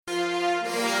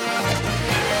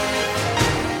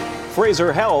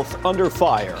Fraser Health under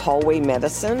fire. Hallway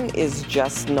medicine is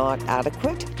just not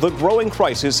adequate. The growing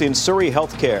crisis in Surrey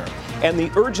healthcare and the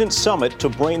urgent summit to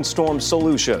brainstorm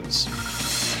solutions.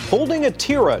 Holding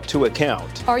Atira to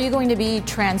account. Are you going to be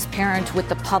transparent with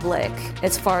the public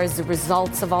as far as the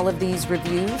results of all of these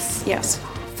reviews? Yes.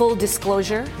 Full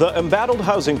disclosure. The embattled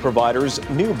housing provider's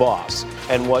new boss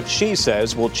and what she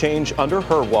says will change under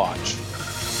her watch.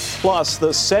 Plus,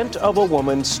 the scent of a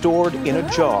woman stored in a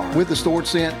jar. With the stored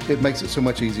scent, it makes it so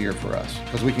much easier for us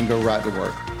because we can go right to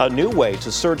work. A new way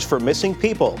to search for missing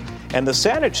people. And the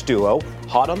Saanich duo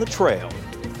hot on the trail.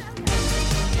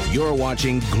 You're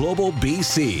watching Global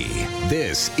BC.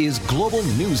 This is Global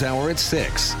News Hour at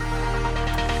 6.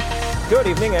 Good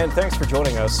evening and thanks for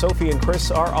joining us. Sophie and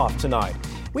Chris are off tonight.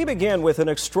 We begin with an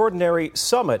extraordinary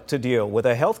summit to deal with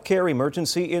a healthcare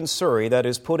emergency in Surrey that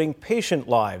is putting patient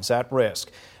lives at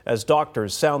risk. As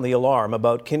doctors sound the alarm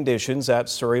about conditions at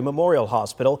Surrey Memorial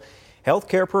Hospital,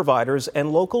 healthcare providers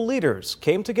and local leaders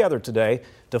came together today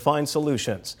to find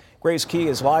solutions. Grace Key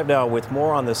is live now with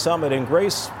more on the summit. And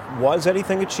Grace, was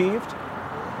anything achieved?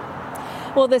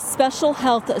 Well, the Special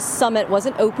Health Summit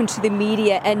wasn't open to the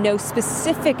media and no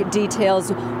specific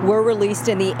details were released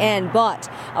in the end.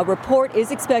 But a report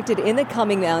is expected in the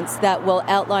coming months that will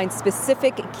outline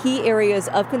specific key areas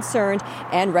of concern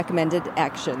and recommended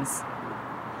actions.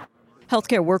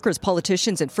 Healthcare workers,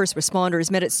 politicians and first responders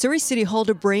met at Surrey City Hall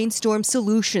to brainstorm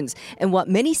solutions and what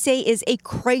many say is a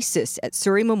crisis at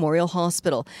Surrey Memorial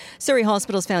Hospital. Surrey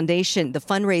Hospital's foundation, the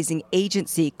fundraising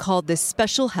agency, called this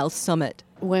Special Health Summit.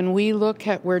 When we look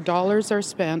at where dollars are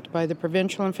spent by the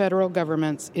provincial and federal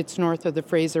governments, it's north of the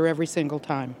Fraser every single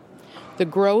time. The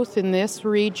growth in this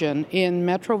region, in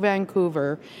Metro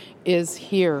Vancouver, is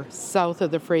here, south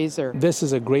of the Fraser. This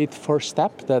is a great first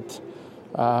step that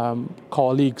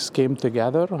colleagues came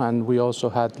together, and we also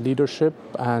had leadership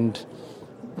and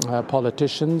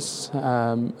politicians,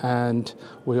 and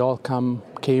we all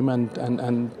came and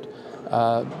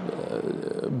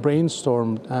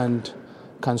brainstormed and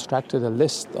constructed a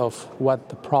list of what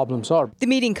the problems are. The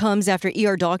meeting comes after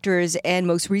ER doctors and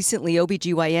most recently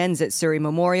OBGYNs at Surrey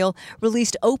Memorial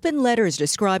released open letters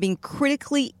describing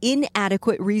critically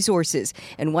inadequate resources.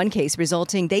 In one case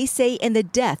resulting, they say, in the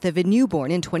death of a newborn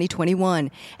in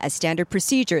 2021. As standard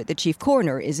procedure, the chief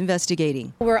coroner is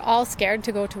investigating. We're all scared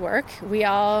to go to work. We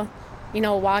all,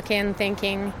 walk in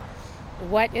thinking,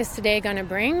 what is today going to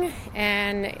bring?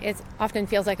 And it often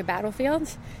feels like a battlefield.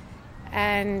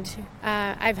 And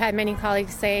I've had many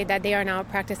colleagues say that they are now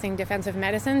practicing defensive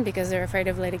medicine because they're afraid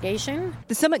of litigation.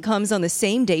 The summit comes on the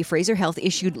same day Fraser Health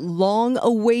issued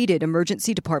long-awaited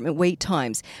emergency department wait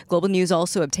times. Global News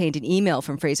also obtained an email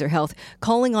from Fraser Health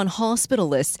calling on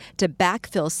hospitalists to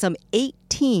backfill some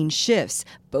 18 shifts,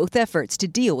 both efforts to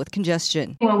deal with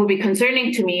congestion. What would be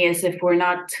concerning to me is if we're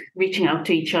not reaching out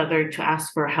to each other to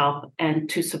ask for help and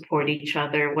to support each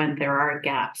other when there are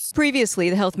gaps. Previously,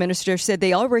 the health minister said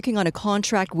they are working on a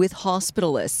contract with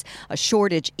hospitalists, a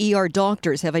shortage ER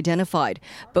doctors have identified.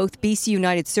 Both BC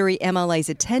United Surrey MLAs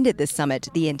attended the summit.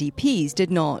 The NDPs did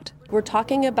not. We're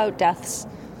talking about deaths.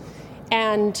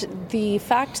 And the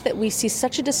fact that we see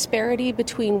such a disparity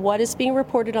between what is being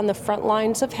reported on the front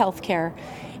lines of healthcare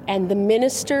and the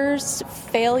minister's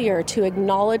failure to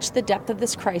acknowledge the depth of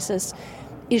this crisis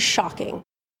is shocking.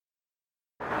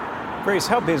 Grace,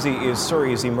 how busy is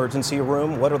Surrey's emergency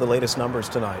room? What are the latest numbers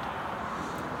tonight?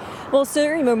 Well,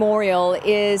 Surrey Memorial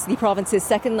is the province's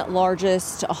second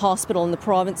largest hospital in the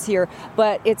province here,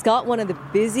 but it's got one of the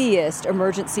busiest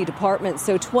emergency departments.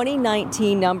 So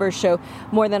 2019 numbers show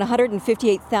more than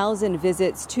 158,000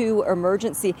 visits to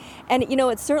emergency. And,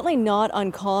 it's certainly not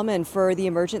uncommon for the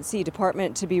emergency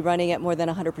department to be running at more than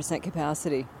 100%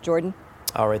 capacity. Jordan?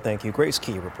 All right, thank you. Grace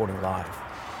Key reporting live.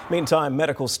 Meantime,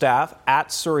 medical staff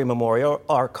at Surrey Memorial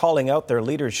are calling out their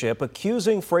leadership,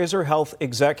 accusing Fraser Health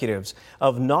executives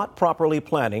of not properly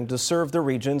planning to serve the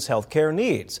region's healthcare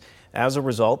needs. As a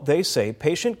result, they say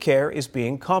patient care is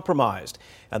being compromised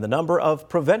and the number of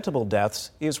preventable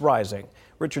deaths is rising.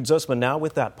 Richard Zussman now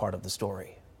with that part of the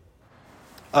story.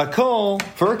 A call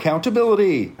for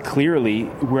accountability. Clearly,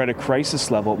 we're at a crisis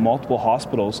level at multiple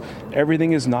hospitals.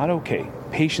 Everything is not okay.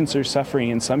 Patients are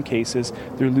suffering. In some cases,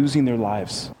 they're losing their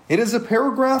lives. It is a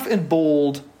paragraph in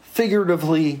bold,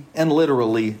 figuratively and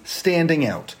literally standing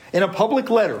out. In a public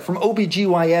letter from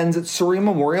OBGYNs at Surrey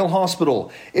Memorial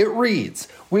Hospital, it reads,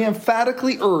 "We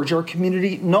emphatically urge our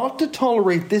community not to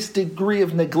tolerate this degree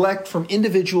of neglect from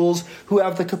individuals who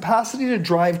have the capacity to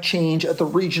drive change at the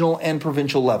regional and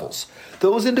provincial levels.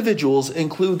 Those individuals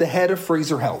include the head of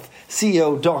Fraser Health,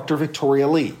 CEO Dr. Victoria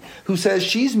Lee, who says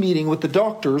she's meeting with the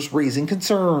doctors raising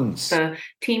concerns." The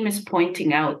team is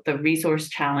pointing out the resource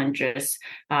challenges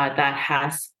that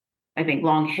has, I think,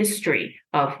 long history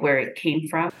of where it came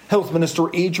from. Health Minister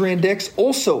Adrian Dix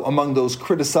also among those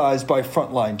criticized by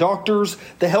frontline doctors,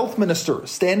 the health minister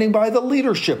standing by the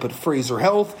leadership at Fraser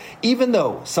Health, even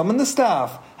though some in the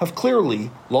staff have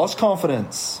clearly lost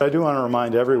confidence. I do want to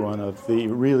remind everyone of the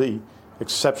really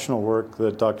exceptional work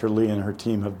that Dr. Lee and her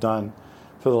team have done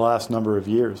for the last number of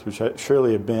years, which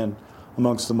surely have been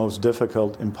amongst the most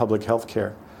difficult in public health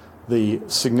care. The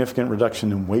significant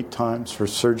reduction in wait times for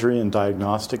surgery and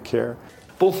diagnostic care.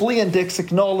 Both Lee and Dix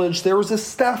acknowledge there is a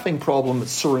staffing problem at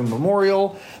Surrey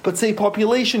Memorial, but say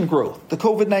population growth, the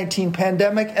COVID-19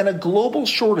 pandemic, and a global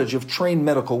shortage of trained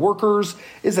medical workers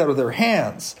is out of their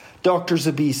hands. Dr.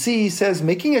 Zabisi says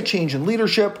making a change in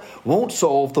leadership won't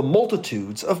solve the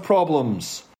multitudes of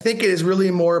problems. I think it is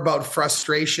really more about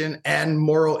frustration and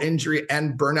moral injury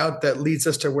and burnout that leads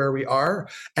us to where we are.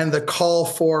 And the call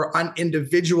for an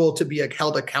individual to be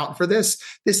held account for this.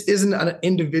 This isn't an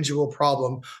individual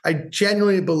problem. I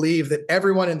genuinely believe that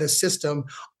everyone in the system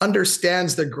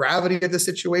understands the gravity of the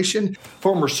situation.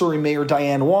 Former Surrey Mayor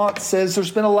Diane Watts says there's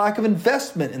been a lack of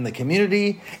investment in the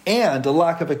community and a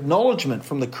lack of acknowledgement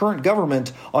from the current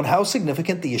government on how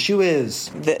significant the issue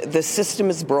is. The system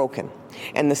is broken,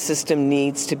 and the system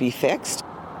needs to be fixed.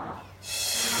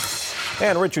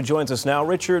 And Richard joins us now.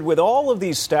 Richard, with all of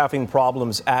these staffing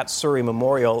problems at Surrey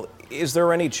Memorial, is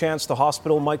there any chance the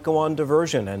hospital might go on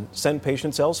diversion and send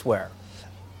patients elsewhere?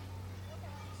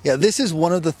 Yeah, this is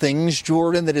one of the things,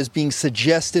 Jordan, that is being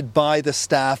suggested by the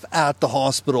staff at the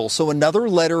hospital. So another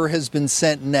letter has been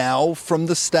sent now from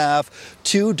the staff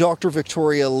to Dr.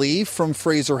 Victoria Lee from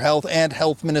Fraser Health and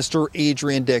Health Minister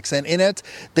Adrian Dix. And in it,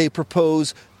 they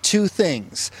propose two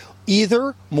things.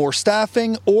 Either more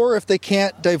staffing or, if they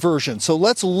can't, diversion. So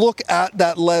let's look at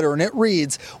that letter, and it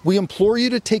reads, "We implore you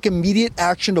to take immediate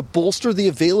action to bolster the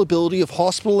availability of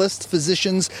hospitalists,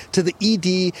 physicians to the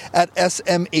ED at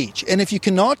SMH. And if you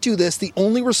cannot do this, the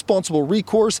only responsible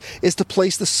recourse is to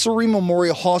place the Surrey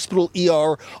Memorial Hospital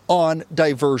ER on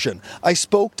diversion." I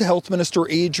spoke to Health Minister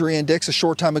Adrian Dix a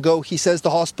short time ago. He says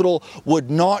the hospital would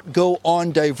not go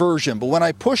on diversion. But when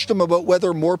I pushed him about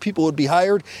whether more people would be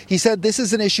hired, he said this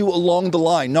is an issue along the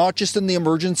line, not just in the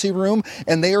emergency room,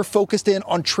 and they are focused in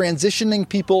on transitioning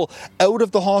people out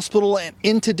of the hospital and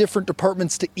into different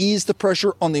departments to ease the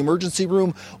pressure on the emergency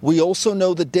room. We also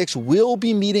know that Dix will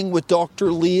be meeting with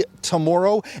Dr. Lee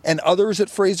tomorrow and others at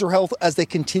Fraser Health as they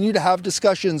continue to have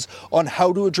discussions on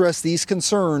how to address these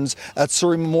concerns at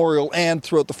Surrey Memorial and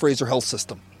throughout the Fraser Health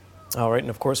system. All right, and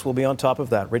of course we'll be on top of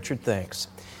that. Richard, thanks.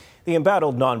 The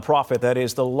embattled nonprofit that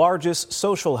is the largest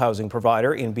social housing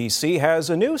provider in BC has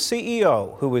a new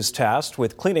CEO who is tasked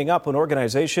with cleaning up an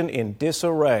organization in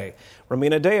disarray.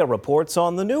 Ramina Dea reports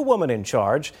on the new woman in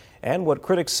charge and what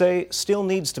critics say still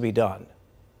needs to be done.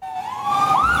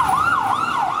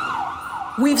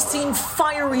 We've seen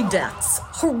fiery deaths,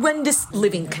 horrendous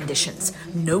living conditions,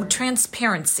 no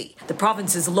transparency. The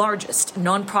province's largest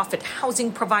nonprofit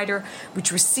housing provider,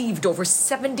 which received over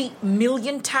 $70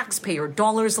 million taxpayer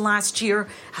dollars last year,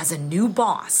 has a new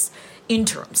boss.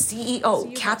 Interim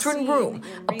CEO Catherine Room,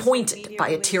 appointed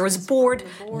by Atira's board,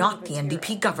 not the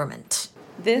NDP government.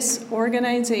 This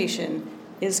organization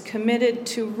is committed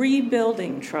to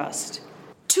rebuilding trust.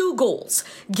 Two goals: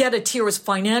 get Atira's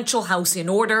financial house in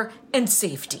order and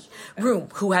safety. Room,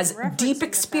 who has deep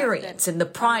experience in the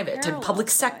private and public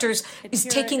sectors, is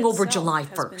taking over July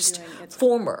 1st.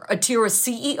 Former Atira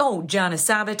CEO Janice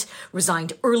Abbott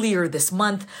resigned earlier this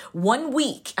month, 1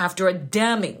 week after a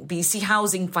damning BC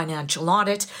Housing financial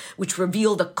audit, which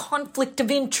revealed a conflict of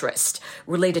interest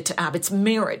related to Abbott's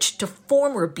marriage to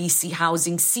former BC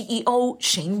Housing CEO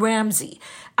Shane Ramsey.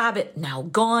 Abbott now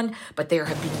gone, but there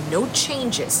have been no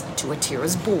changes to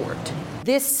Atira's board.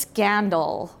 This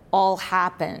scandal all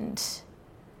happened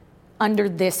under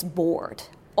this board.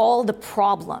 All the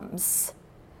problems,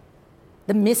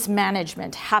 the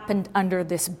mismanagement happened under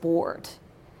this board.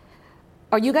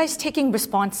 Are you guys taking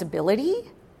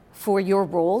responsibility for your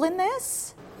role in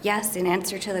this? Yes, in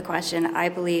answer to the question, I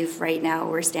believe right now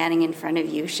we're standing in front of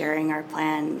you sharing our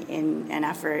plan in an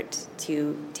effort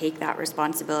to take that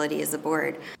responsibility as a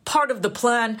board. Part of the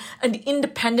plan, an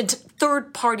independent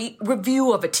third-party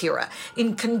review of Atira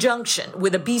in conjunction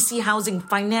with a BC Housing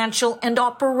financial and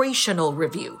operational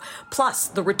review, plus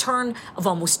the return of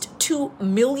almost $2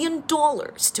 million to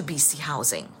BC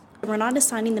Housing. We're not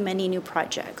assigning them any new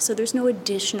projects, so there's no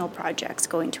additional projects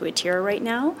going to Atira right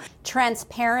now.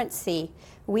 Transparency.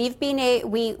 We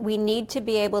need to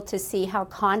be able to see how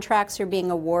contracts are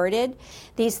being awarded.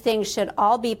 These things should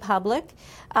all be public,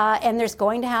 and there's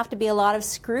going to have to be a lot of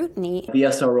scrutiny. The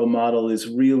SRO model is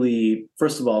really,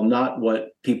 first of all, not what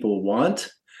people want,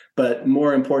 but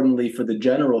more importantly for the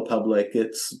general public,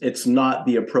 it's not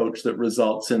the approach that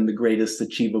results in the greatest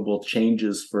achievable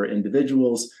changes for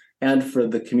individuals and for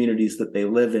the communities that they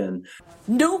live in.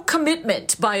 No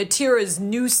commitment by Atira's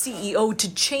new CEO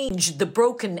to change the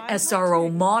broken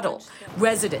SRO model.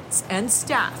 Residents and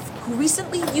staff who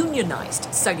recently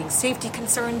unionized, citing safety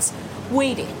concerns,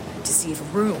 waiting to see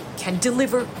if Room can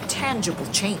deliver tangible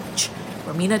change.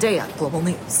 Romina Dea, Global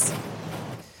News.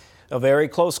 A very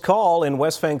close call in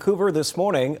West Vancouver this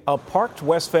morning. A parked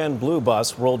West Van Blue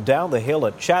bus rolled down the hill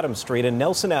at Chatham Street and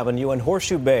Nelson Avenue in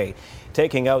Horseshoe Bay,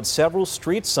 taking out several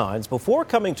street signs before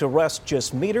coming to rest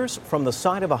just meters from the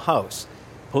side of a house.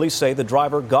 Police say the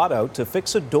driver got out to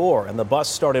fix a door and the bus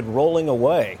started rolling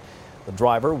away. The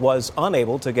driver was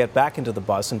unable to get back into the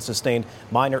bus and sustained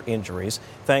minor injuries.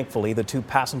 Thankfully, the two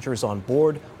passengers on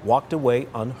board walked away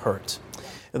unhurt.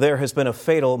 There has been a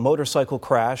fatal motorcycle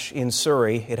crash in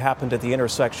Surrey. It happened at the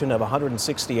intersection of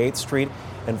 168th Street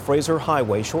and Fraser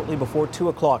Highway shortly before 2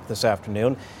 o'clock this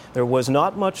afternoon. There was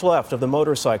not much left of the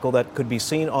motorcycle that could be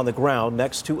seen on the ground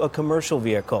next to a commercial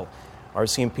vehicle.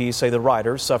 RCMP say the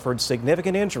rider suffered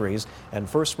significant injuries and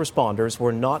first responders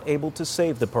were not able to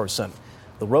save the person.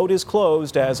 The road is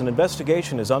closed as an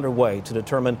investigation is underway to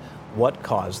determine what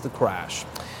caused the crash.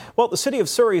 Well, the city of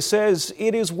Surrey says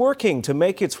it is working to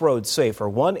make its roads safer,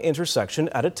 one intersection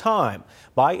at a time.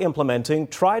 By implementing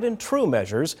tried and true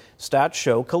measures, stats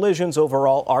show collisions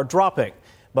overall are dropping.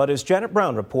 But as Janet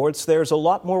Brown reports, there's a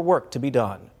lot more work to be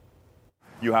done.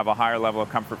 You have a higher level of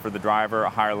comfort for the driver, a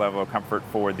higher level of comfort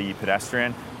for the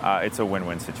pedestrian. It's a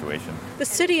win-win situation. The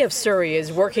city of Surrey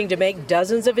is working to make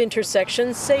dozens of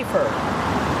intersections safer.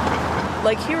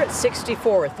 Like here at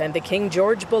 64th and the King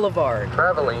George Boulevard.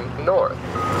 Traveling north.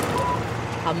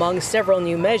 Among several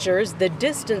new measures, the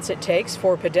distance it takes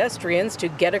for pedestrians to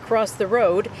get across the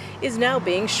road is now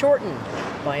being shortened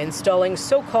by installing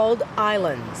so-called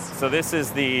islands. So this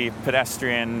is the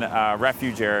pedestrian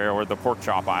refuge area, or the pork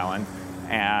chop island,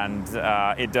 and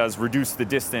it does reduce the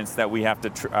distance that we have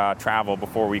to travel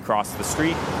before we cross the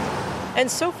street.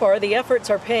 And so far, the efforts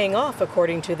are paying off,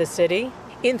 according to the city.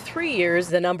 In 3 years,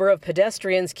 the number of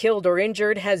pedestrians killed or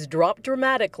injured has dropped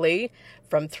dramatically,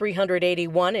 from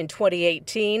 381 in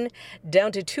 2018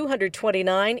 down to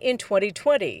 229 in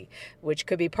 2020, which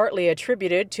could be partly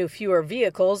attributed to fewer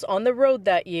vehicles on the road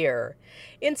that year.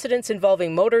 Incidents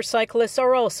involving motorcyclists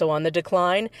are also on the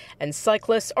decline, and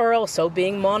cyclists are also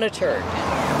being monitored.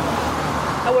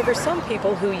 However, some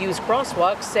people who use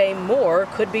crosswalks say more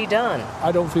could be done.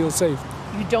 I don't feel safe.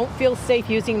 You don't feel safe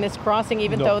using this crossing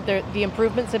even though the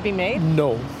improvements have been made?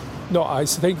 No, I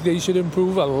think they should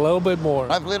improve a little bit more.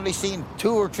 I've literally seen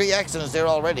 2 or 3 accidents there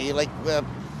already, like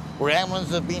where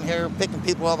ambulances have been here picking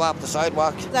people up off the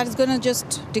sidewalk. That is going to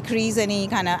just decrease any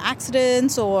kind of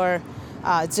accidents, or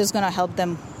it's just going to help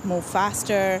them move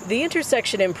faster. The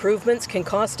intersection improvements can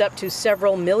cost up to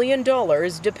several $1 million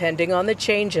depending on the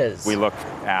changes. We look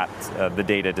at the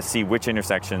data to see which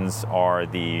intersections are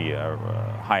the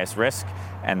highest risk,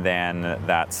 and then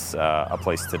that's a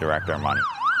place to direct our money.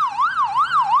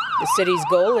 The city's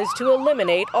goal is to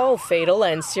eliminate all fatal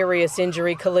and serious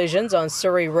injury collisions on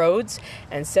Surrey roads,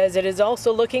 and says it is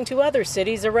also looking to other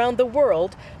cities around the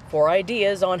world for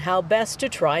ideas on how best to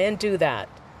try and do that.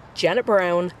 Janet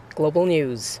Brown, Global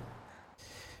News.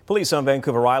 Police on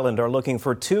Vancouver Island are looking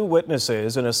for 2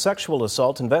 witnesses in a sexual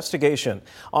assault investigation.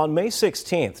 On May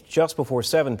 16th, just before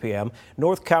 7 p.m.,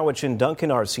 North Cowichan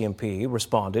Duncan RCMP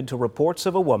responded to reports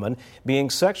of a woman being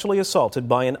sexually assaulted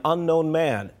by an unknown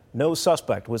man. No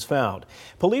suspect was found.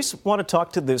 Police want to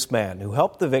talk to this man who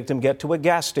helped the victim get to a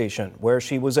gas station where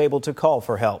she was able to call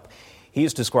for help.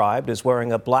 He's described as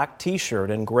wearing a black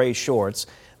T-shirt and gray shorts.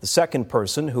 The second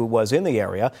person, who was in the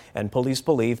area and police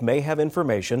believe may have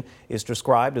information, is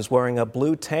described as wearing a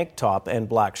blue tank top and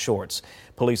black shorts.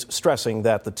 Police stressing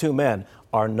that the 2 men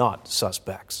are not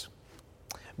suspects.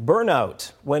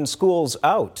 Burnout when school's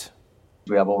out.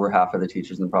 We have over half of the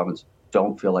teachers in the province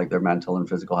don't feel like their mental and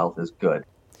physical health is good.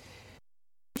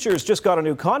 Teachers just got a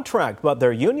new contract, but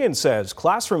their union says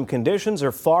classroom conditions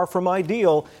are far from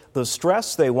ideal, the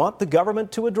stress they want the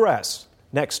government to address.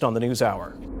 Next on the News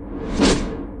Hour.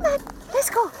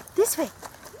 Let's go this way.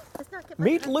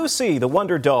 Meet Lucy, the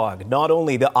wonder dog, not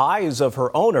only the eyes of her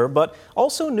owner, but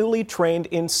also newly trained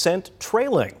in scent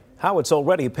trailing. How it's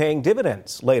already paying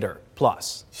dividends later.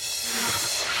 Plus.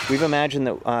 We've imagined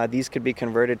that these could be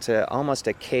converted to almost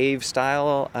a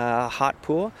cave-style hot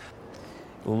pool.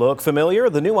 Look familiar?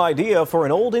 The new idea for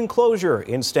an old enclosure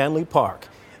in Stanley Park.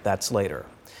 That's later.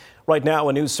 Right now,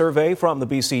 a new survey from the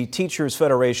BC Teachers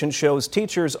Federation shows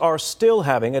teachers are still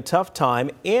having a tough time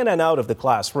in and out of the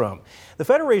classroom. The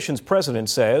Federation's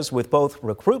president says with both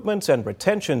recruitment and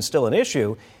retention still an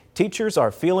issue, teachers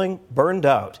are feeling burned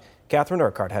out. Catherine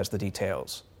Urquhart has the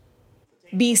details.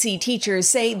 BC teachers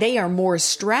say they are more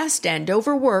stressed and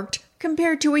overworked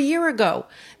compared to a year ago.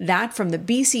 That from the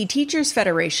BC Teachers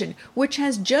Federation, which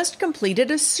has just completed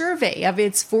a survey of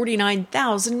its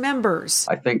 49,000 members.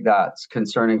 I think that's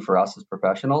concerning for us as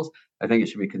professionals. I think it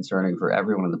should be concerning for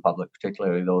everyone in the public,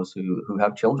 particularly those who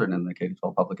have children in the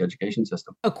K-12 public education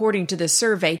system. According to the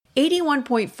survey,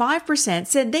 81.5%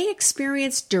 said they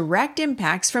experienced direct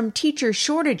impacts from teacher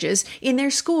shortages in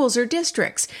their schools or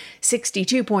districts.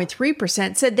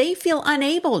 62.3% said they feel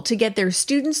unable to get their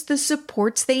students the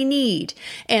supports they need.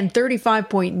 And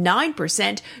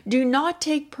 35.9% do not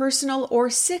take personal or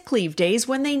sick leave days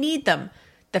when they need them.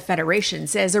 The Federation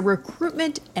says a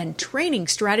recruitment and training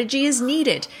strategy is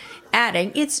needed,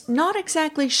 adding it's not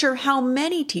exactly sure how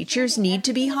many teachers need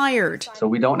to be hired. So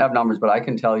we don't have numbers, but I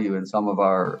can tell you in some of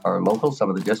our locals, some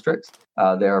of the districts,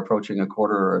 they're approaching a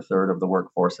quarter or a third of the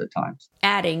workforce at times.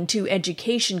 Adding to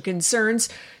education concerns,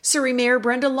 Surrey Mayor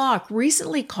Brenda Locke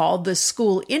recently called the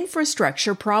school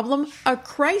infrastructure problem a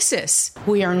crisis.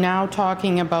 We are now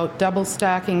talking about double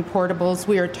stacking portables.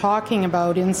 We are talking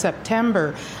about in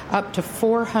September up to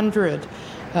 400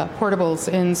 portables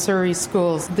in Surrey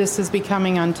schools. This is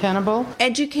becoming untenable.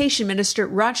 Education Minister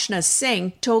Rachna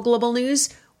Singh told Global News,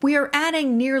 we are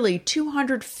adding nearly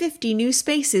 250 new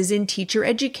spaces in teacher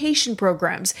education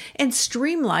programs and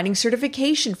streamlining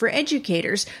certification for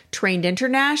educators trained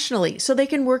internationally so they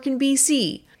can work in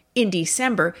BC. In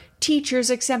December, teachers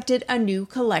accepted a new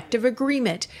collective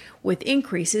agreement with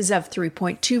increases of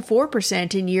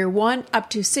 3.24% in year 1, up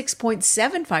to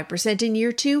 6.75% in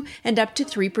year 2, and up to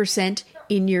 3%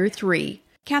 in year 3.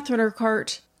 Catherine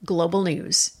Urquhart, Global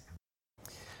News.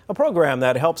 A program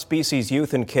that helps BC's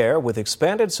youth in care with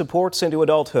expanded supports into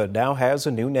adulthood now has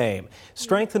a new name.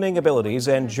 Strengthening Abilities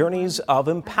and Journeys of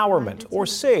Empowerment, or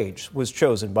SAGE, was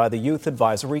chosen by the Youth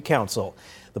Advisory Council.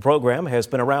 The program has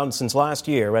been around since last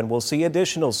year and will see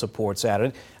additional supports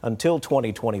added until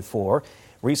 2024.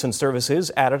 Recent services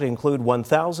added include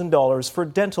 $1,000 for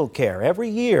dental care every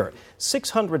year,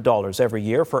 $600 every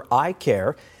year for eye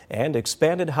care, and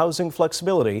expanded housing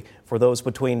flexibility for those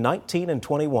between 19 and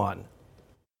 21.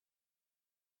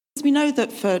 We know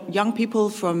that for young people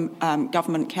from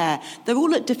government care, they're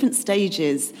all at different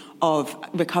stages of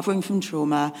recovering from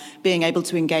trauma, being able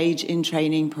to engage in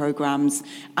training programs,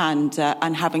 and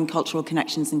having cultural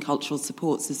connections and cultural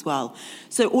supports as well.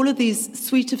 So all of these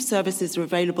suite of services are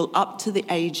available up to the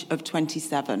age of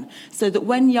 27, so that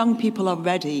when young people are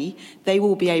ready, they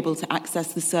will be able to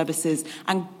access the services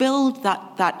and build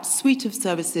that suite of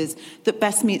services that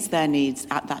best meets their needs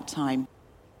at that time.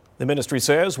 The ministry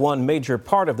says one major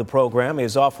part of the program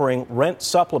is offering rent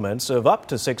supplements of up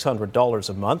to $600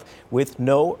 a month with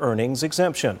no earnings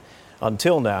exemption.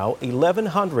 Until now,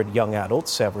 1,100 young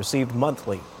adults have received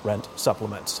monthly rent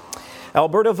supplements.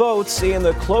 Alberta votes in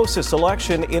the closest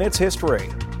election in its history.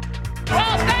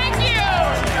 Well, thank you!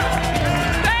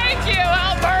 Thank you,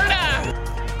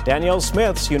 Alberta! Danielle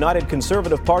Smith's United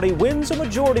Conservative Party wins a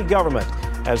majority government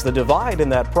as the divide in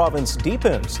that province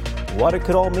deepens. What it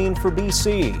could all mean for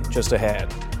BC, just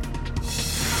ahead.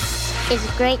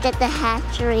 It's great that the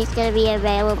hatchery is going to be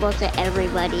available to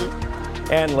everybody.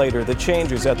 And later, the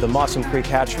changes at the Mawson Creek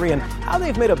Hatchery and how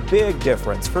they've made a big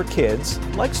difference for kids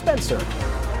like Spencer.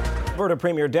 Alberta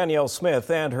Premier Danielle Smith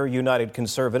and her United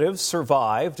Conservatives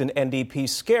survived an NDP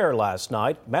scare last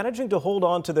night, managing to hold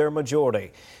on to their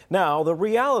majority. Now, the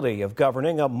reality of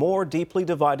governing a more deeply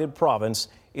divided province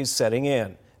is setting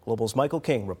in. Global's Michael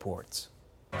King reports.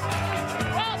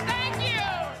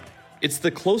 It's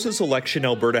the closest election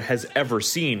Alberta has ever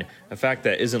seen, a fact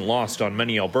that isn't lost on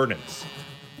many Albertans.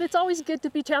 It's always good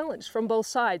to be challenged from both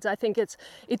sides. I think it's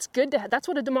good to that's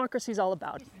what a democracy is all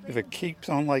about. If it keeps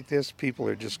on like this, people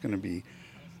are just going to be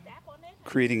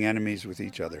creating enemies with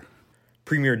each other.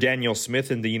 Premier Danielle Smith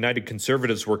and the United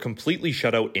Conservatives were completely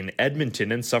shut out in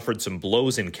Edmonton and suffered some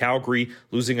blows in Calgary,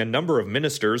 losing a number of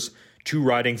ministers. 2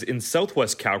 ridings in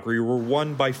southwest Calgary were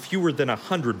won by fewer than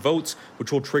 100 votes,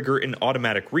 which will trigger an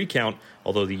automatic recount,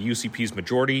 although the UCP's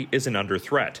majority isn't under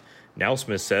threat. Now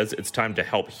Smith says it's time to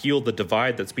help heal the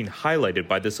divide that's been highlighted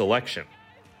by this election.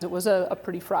 It was a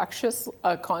pretty fractious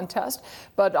contest,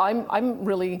 but I'm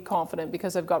really confident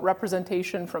because I've got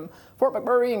representation from Fort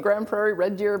McMurray and Grand Prairie,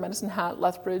 Red Deer, Medicine Hat,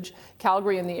 Lethbridge,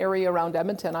 Calgary, and the area around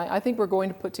Edmonton. I think we're going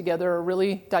to put together a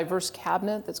really diverse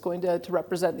cabinet that's going to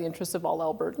represent the interests of all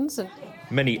Albertans. And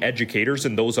many educators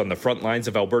and those on the front lines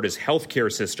of Alberta's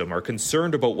healthcare system are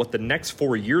concerned about what the next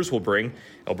 4 years will bring.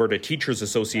 Alberta Teachers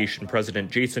Association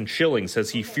President Jason Schilling says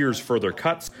he fears further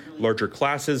cuts, larger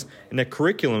classes, and a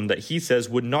curriculum that he says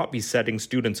would not be setting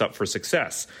students up for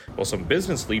success, while some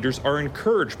business leaders are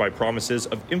encouraged by promises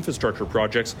of infrastructure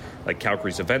projects like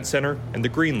Calgary's Event Centre and the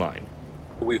Green Line.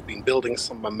 We've been building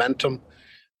some momentum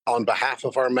on behalf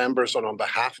of our members and on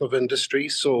behalf of industry,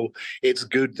 so it's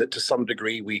good that to some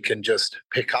degree we can just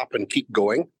pick up and keep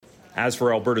going. As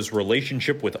for Alberta's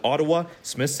relationship with Ottawa,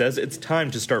 Smith says it's time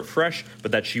to start fresh,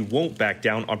 but that she won't back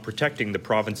down on protecting the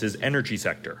province's energy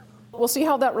sector. we'll see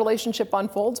how that relationship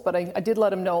unfolds, but I did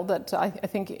let him know that I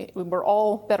think we're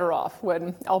all better off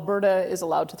when Alberta is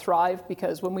allowed to thrive,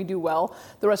 because when we do well,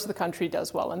 the rest of the country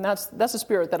does well. And that's the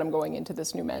spirit that I'm going into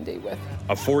this new mandate with.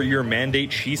 A 4-year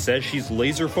mandate she says she's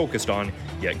laser focused on,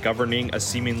 yet governing a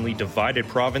seemingly divided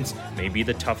province may be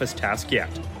the toughest task yet.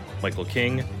 Michael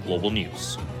King, Global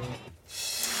News.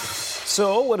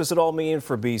 So what does it all mean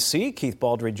for BC? Keith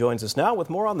Baldry joins us now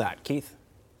with more on that. Keith?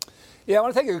 Yeah, I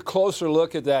want to take a closer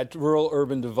look at that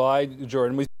rural-urban divide,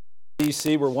 Jordan. We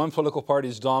BC, where one political party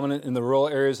is dominant in the rural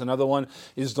areas, another one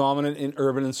is dominant in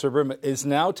urban and suburban, is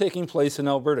now taking place in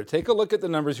Alberta. Take a look at the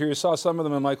numbers here. You saw some of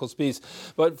them in Michael's piece.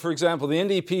 But, for example, the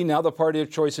NDP, now the party of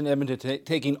choice in Edmonton,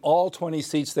 taking all 20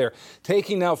 seats there,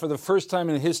 taking now, for the first time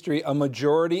in history, a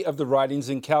majority of the ridings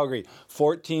in Calgary,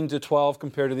 14-12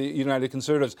 compared to the United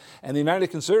Conservatives. And the United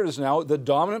Conservatives now, the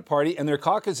dominant party, and their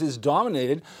caucus is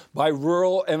dominated by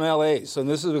rural MLAs. And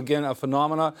this is, again, a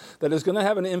phenomena that is going to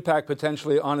have an impact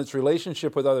potentially on its relationship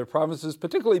with other provinces,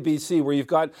 particularly BC, where you've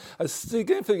got a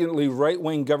significantly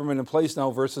right-wing government in place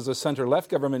now versus a centre-left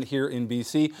government here in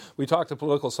BC. We talked to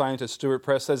political scientist Stuart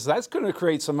Press, says that's going to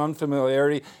create some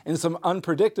unfamiliarity and some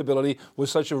unpredictability with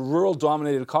such a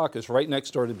rural-dominated caucus right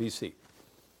next door to BC.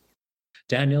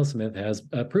 Danielle Smith has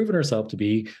proven herself to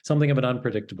be something of an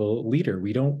unpredictable leader.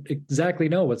 We don't exactly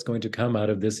know what's going to come out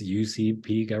of this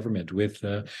UCP government, with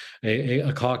a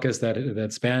caucus that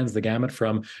spans the gamut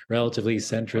from relatively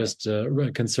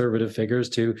centrist conservative figures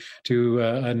to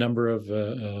a number of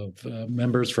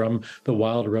members from the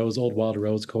Old Wild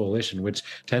Rose coalition, which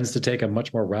tends to take a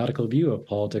much more radical view of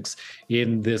politics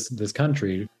in this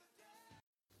country.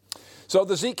 So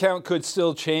the seat count could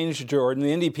still change, Jordan.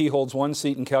 The NDP holds one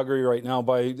seat in Calgary right now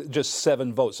by just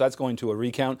 7 votes. That's going to a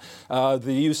recount.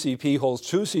 The UCP holds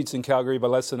 2 seats in Calgary by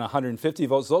less than 150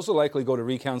 votes. Those will likely go to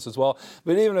recounts as well.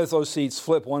 But even if those seats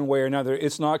flip one way or another,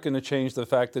 it's not going to change the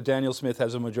fact that Danielle Smith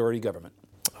has a majority government.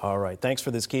 All right. Thanks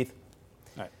for this, Keith.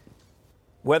 All right.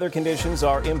 Weather conditions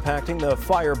are impacting the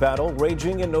fire battle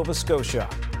raging in Nova Scotia.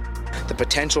 The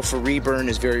potential for reburn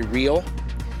is very real.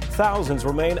 Thousands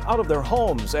remain out of their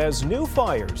homes as new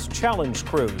fires challenge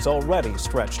crews already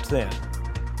stretched thin.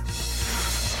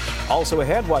 Also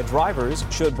ahead, why drivers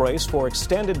should brace for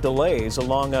extended delays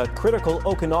along a critical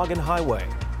Okanagan highway.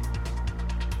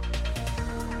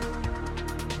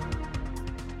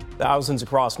 Thousands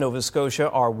across Nova Scotia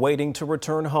are waiting to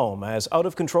return home as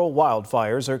out-of-control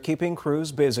wildfires are keeping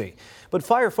crews busy. But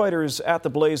firefighters at the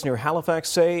blaze near Halifax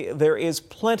say there is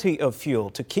plenty of fuel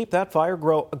to keep that fire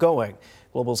going.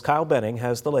 Global's Kyle Benning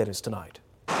has the latest tonight.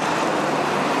 The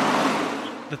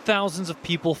thousands of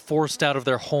people forced out of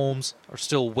their homes are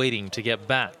still waiting to get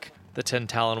back. The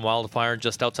 10-Talon wildfire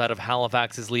just outside of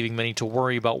Halifax is leaving many to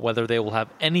worry about whether they will have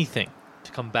anything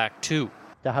to come back to.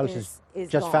 The house is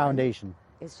just gone. Foundation.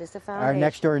 It's just a foundation. Our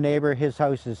next door neighbor, his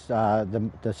house is,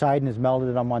 the siding is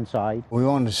melted on one side. We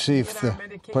wanted to see if the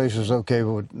place was okay,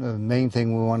 but the main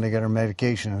thing, we wanted to get our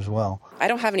medication as well. I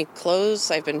don't have any clothes.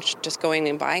 I've been just going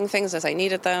and buying things as I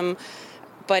needed them.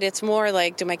 But it's more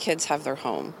like, do my kids have their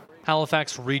home?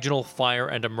 Halifax Regional Fire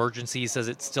and Emergency says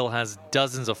it still has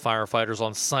dozens of firefighters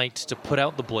on site to put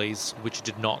out the blaze, which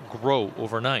did not grow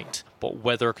overnight. But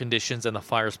weather conditions and the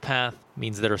fire's path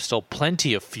means there is still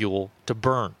plenty of fuel to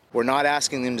burn. We're not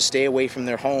asking them to stay away from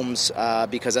their homes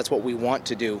because that's what we want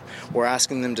to do. We're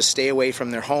asking them to stay away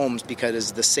from their homes because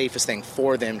it's the safest thing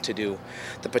for them to do.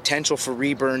 The potential for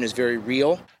reburn is very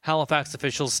real. Halifax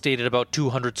officials stated about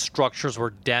 200 structures were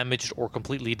damaged or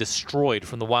completely destroyed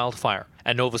from the wildfire.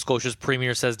 And Nova Scotia's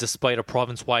premier says despite a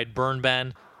province-wide burn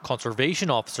ban, conservation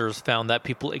officers found that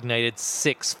people ignited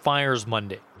 6 fires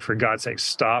Monday. For God's sake,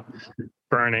 stop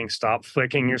burning, stop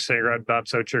flicking your cigarette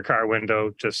butts out your car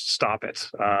window, just stop it.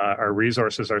 Our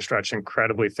resources are stretched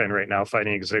incredibly thin right now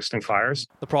fighting existing fires.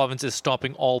 The province is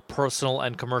stopping all personal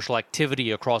and commercial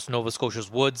activity across Nova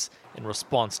Scotia's woods in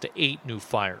response to 8 new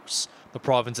fires. The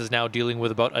province is now dealing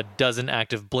with about a dozen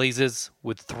active blazes,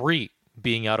 with 3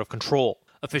 being out of control.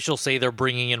 Officials say they're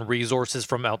bringing in resources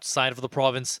from outside of the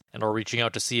province and are reaching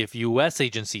out to see if U.S.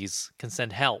 agencies can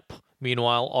send help.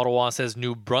 Meanwhile, Ottawa says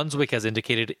New Brunswick has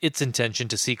indicated its intention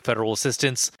to seek federal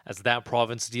assistance as that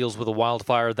province deals with a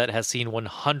wildfire that has seen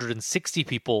 160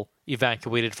 people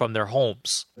evacuated from their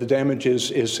homes. The damage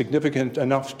is significant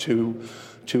enough to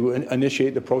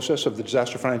initiate the process of the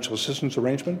disaster financial assistance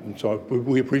arrangement. And so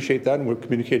we appreciate that, and we're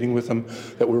communicating with them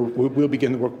that we'll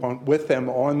begin to work with them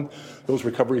on those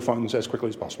recovery funds as quickly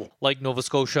as possible. Like Nova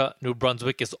Scotia, New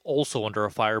Brunswick is also under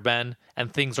a fire ban,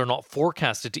 and things are not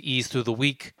forecasted to ease through the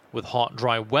week, with hot,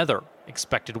 dry weather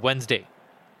expected Wednesday.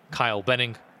 Kyle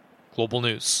Benning, Global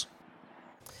News.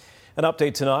 An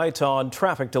update tonight on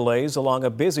traffic delays along a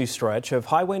busy stretch of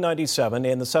Highway 97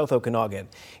 in the South Okanagan.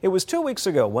 It was 2 weeks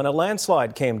ago when a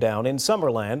landslide came down in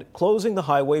Summerland, closing the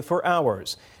highway for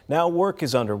hours. Now work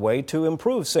is underway to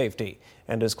improve safety.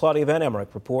 And as Claudia Van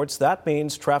Emmerich reports, that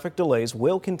means traffic delays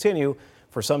will continue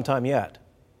for some time yet.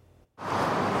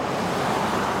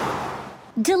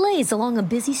 Delays along a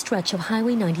busy stretch of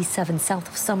Highway 97 south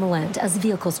of Summerland as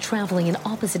vehicles traveling in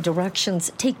opposite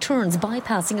directions take turns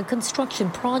bypassing a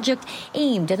construction project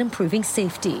aimed at improving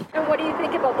safety. And what do you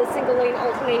think about the single-lane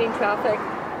alternating traffic?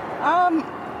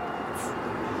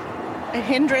 A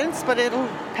hindrance, but it'll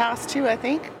pass too, I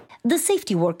think. The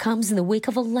safety work comes in the wake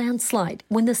of a landslide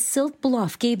when the silt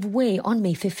bluff gave way on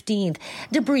May 15th.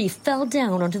 Debris fell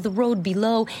down onto the road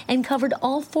below and covered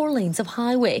all 4 lanes of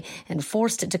highway and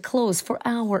forced it to close for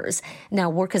hours. Now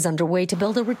work is underway to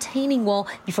build a retaining wall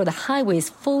before the highway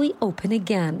is fully open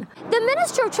again. The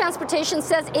Ministry of Transportation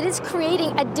says it is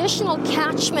creating additional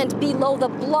catchment below the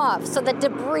bluff so that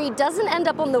debris doesn't end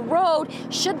up on the road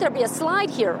should there be a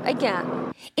slide here again.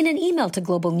 In an email to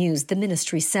Global News, the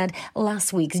ministry said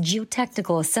last week's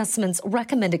geotechnical assessments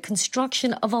recommended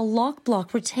construction of a lock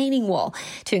block retaining wall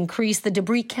to increase the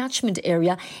debris catchment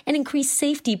area and increase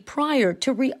safety prior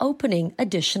to reopening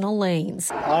additional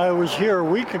lanes. I was here a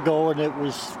week ago and it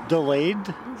was delayed,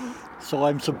 so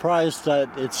I'm surprised that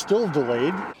it's still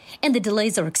delayed. And the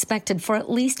delays are expected for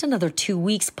at least another 2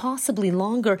 weeks, possibly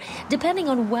longer, depending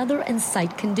on weather and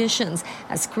site conditions,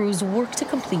 as crews work to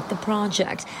complete the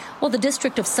project. While the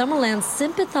District of Summerland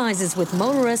sympathizes with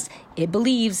motorists, it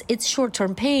believes it's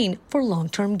short-term pain for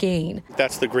long-term gain.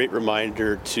 That's the great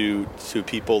reminder to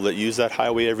people that use that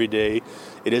highway every day.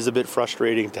 It is a bit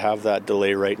frustrating to have that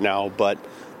delay right now, but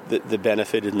the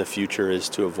benefit in the future is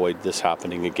to avoid this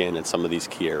happening again in some of these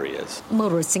key areas.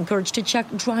 Motorists encouraged to check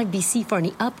Drive BC for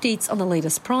any updates on the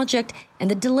latest project and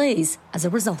the delays as a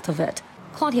result of it.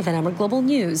 Claudia Van Emmer, Global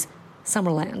News,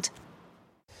 Summerland.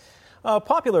 A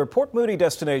popular Port Moody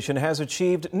destination has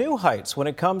achieved new heights when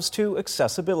it comes to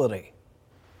accessibility.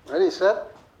 Ready,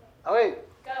 set, away.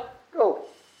 Go.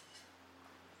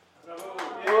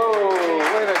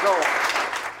 Whoa, way to go.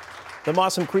 The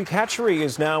Mossam Creek Hatchery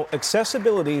is now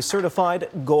Accessibility Certified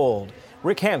Gold.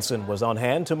 Rick Hansen was on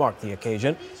hand to mark the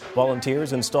occasion.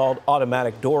 Volunteers installed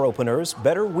automatic door openers,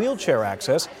 better wheelchair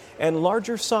access, and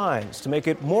larger signs to make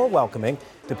it more welcoming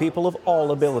to people of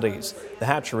all abilities. The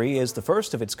hatchery is the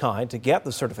first of its kind to get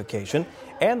the certification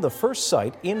and the first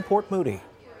site in Port Moody.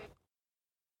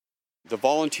 The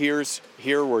volunteers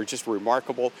here were just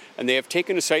remarkable, and they have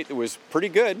taken a site that was pretty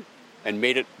good and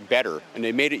made it better, and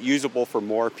they made it usable for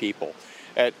more people.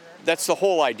 That's the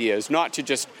whole idea, is not to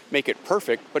just make it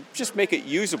perfect, but just make it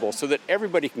usable so that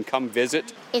everybody can come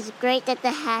visit. It's great that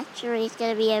the hatchery is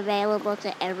going to be available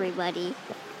to everybody.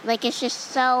 It's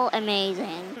just so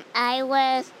amazing. I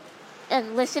was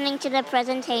listening to the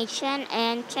presentation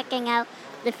and checking out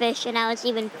the fish, and I was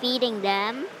even feeding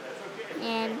them,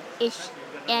 and it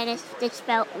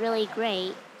felt really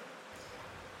great.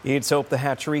 It's hoped the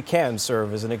hatchery can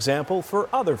serve as an example for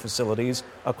other facilities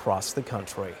across the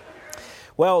country.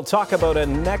 Well, talk about a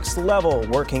next-level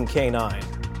working canine.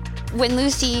 When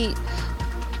Lucy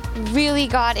really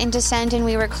got into scent and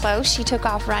we were close, she took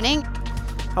off running.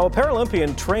 How a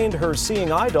Paralympian trained her seeing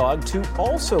eye dog to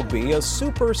also be a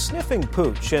super sniffing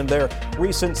pooch in their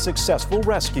recent successful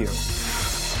rescue.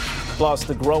 Plus,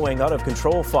 the growing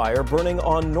out-of-control fire burning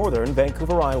on northern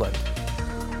Vancouver Island.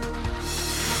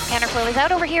 Counterflow is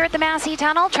out over here at the Massey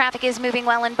Tunnel. Traffic is moving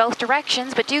well in both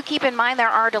directions, but do keep in mind there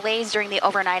are delays during the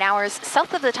overnight hours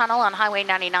south of the tunnel on Highway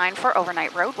 99 for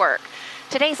overnight road work.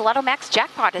 Today's Lotto Max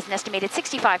jackpot is an estimated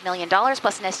 $65 million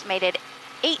plus an estimated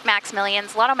 8 Max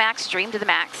Millions. Lotto Max, dream to the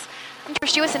max. I'm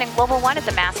Trish Jewison in Global One at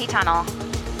the Massey Tunnel.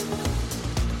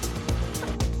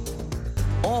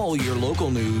 All your local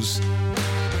news.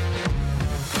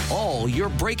 All your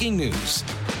breaking news.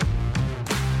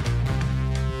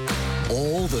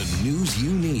 All the news you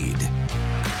need.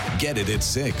 Get it at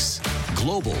 6.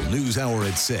 Global News Hour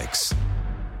at 6.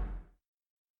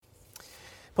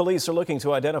 Police are looking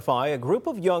to identify a group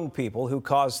of young people who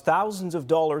caused thousands of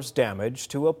dollars damage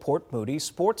to a Port Moody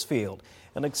sports field.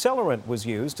 An accelerant was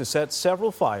used to set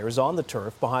several fires on the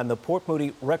turf behind the Port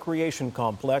Moody Recreation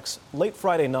Complex late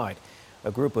Friday night. A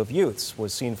group of youths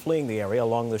was seen fleeing the area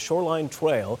along the Shoreline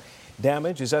Trail.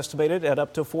 Damage is estimated at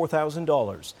up to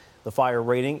 $4,000. The fire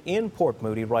rating in Port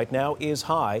Moody right now is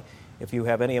high. If you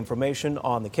have any information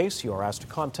on the case, you are asked to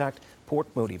contact Port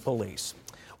Moody Police.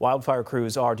 Wildfire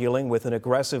crews are dealing with an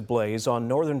aggressive blaze on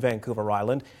northern Vancouver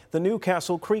Island. The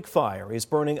Newcastle Creek fire is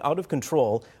burning out of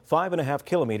control 5.5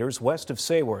 kilometers west of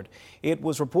Sayward. It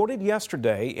was reported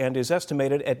yesterday and is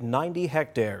estimated at 90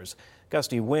 hectares.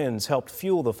 Gusty winds helped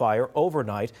fuel the fire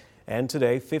overnight. And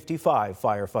today, 55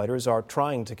 firefighters are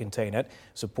trying to contain it,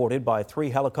 supported by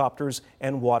 3 helicopters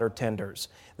and water tenders.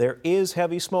 There is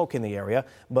heavy smoke in the area,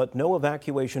 but no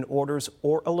evacuation orders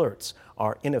or alerts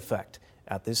are in effect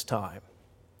at this time.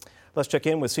 Let's check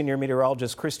in with senior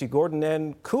meteorologist Christy Gordon.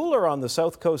 And cooler on the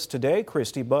south coast today,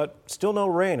 Christy, but still no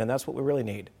rain, and that's what we really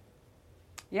need.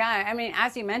 Yeah, I mean,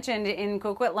 as you mentioned, in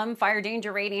Coquitlam, fire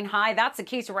danger rating high. That's the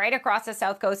case right across the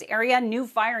South Coast area. New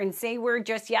fire in Sayward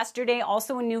just yesterday.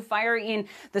 Also a new fire in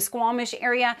the Squamish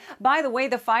area. By the way,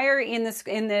 the fire in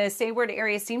the Sayward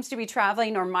area seems to be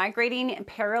traveling or migrating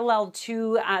parallel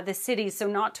to the city, so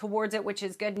not towards it, which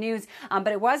is good news. But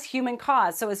it was human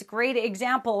caused, so it's a great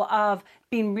example of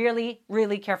being really,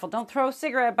 really careful. Don't throw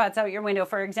cigarette butts out your window,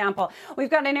 for example. We've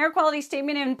got an air quality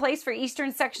statement in place for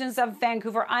eastern sections of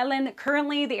Vancouver Island.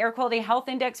 Currently, the air quality health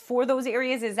index for those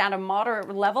areas is at a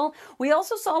moderate level. We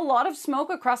also saw a lot of smoke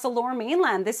across the lower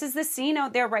mainland. This is the scene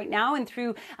out there right now and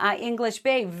through English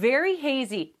Bay. Very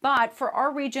hazy, but for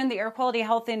our region, the air quality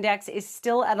health index is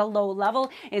still at a low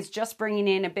level. It's just bringing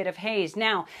in a bit of haze.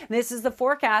 Now, this is the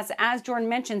forecast. As Jordan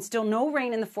mentioned, still no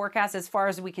rain in the forecast as far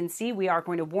as we can see. We are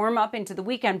going to warm up into the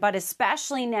weekend, but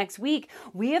especially next week,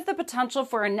 we have the potential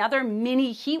for another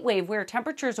mini heat wave where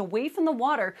temperatures away from the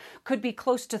water could be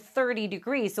close to 30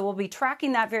 degrees. So we'll be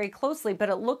tracking that very closely, but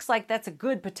it looks like that's a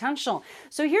good potential.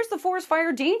 So here's the forest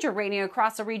fire danger rating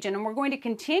across the region, and we're going to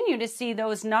continue to see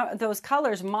those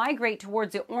colors migrate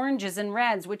towards the oranges and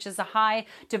reds, which is a high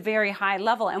to very high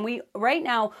level. And we right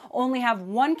now only have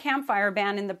one campfire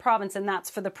ban in the province, and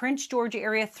that's for the Prince George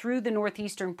area through the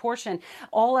northeastern portion.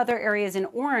 All other areas in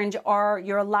orange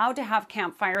you're allowed to have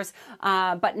campfires,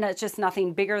 but just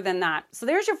nothing bigger than that. So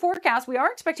there's your forecast. We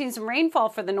are expecting some rainfall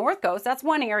for the north coast. That's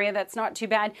one area that's not too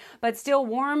bad, but still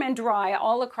warm and dry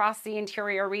all across the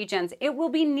interior regions. It will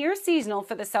be near seasonal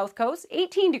for the south coast.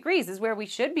 18 degrees is where we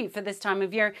should be for this time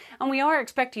of year, and we are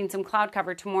expecting some cloud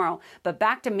cover tomorrow. But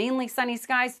back to mainly sunny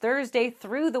skies Thursday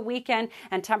through the weekend,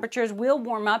 and temperatures will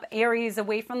warm up. Areas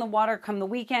away from the water come the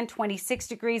weekend, 26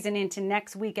 degrees, and into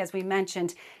next week, as we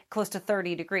mentioned, close to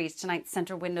 30 degrees. Tonight's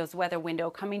Center Windows weather window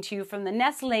coming to you from the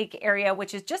Ness Lake area,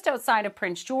 which is just outside of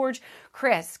Prince George.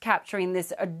 Chris capturing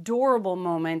this adorable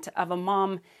moment of a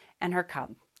mom and her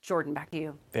cub. Jordan, back to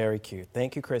you. Very cute.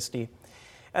 Thank you, Christy.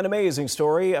 An amazing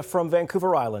story from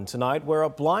Vancouver Island tonight, where a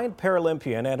blind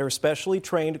Paralympian and her specially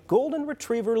trained golden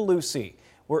retriever Lucy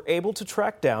were able to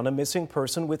track down a missing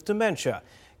person with dementia.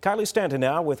 Kylie Stanton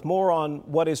now with more on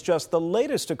what is just the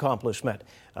latest accomplishment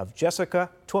of Jessica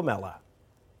Tuomela.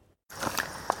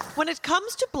 When it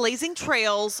comes to blazing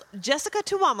trails, Jessica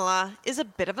Tuomela is a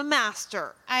bit of a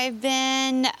master. I've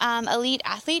been elite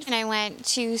athlete, and I went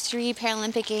to 3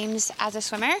 Paralympic Games as a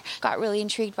swimmer. Got really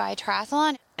intrigued by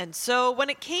triathlon. And so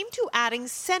when it came to adding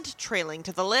scent trailing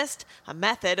to the list, a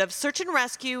method of search and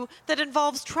rescue that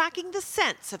involves tracking the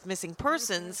scents of missing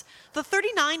persons, the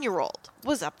 39-year-old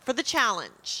was up for the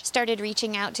challenge. Started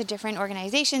reaching out to different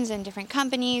organizations and different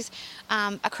companies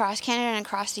across Canada and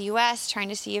across the U.S., trying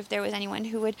to see if there was anyone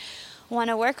who would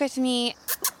want to work with me.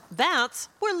 That's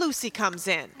where Lucy comes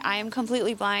in. I am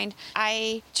completely blind.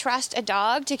 I trust a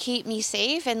dog to keep me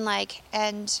safe and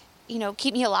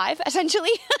keep me alive,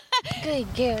 essentially.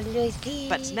 Good girl, Lucy.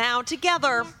 But now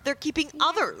together, they're keeping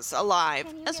others alive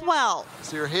as well.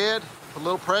 See your head? A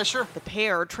little pressure? The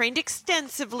pair trained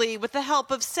extensively with the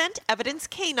help of Scent Evidence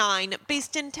Canine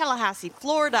based in Tallahassee,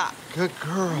 Florida. Good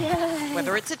girl.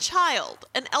 Whether it's a child,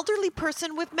 an elderly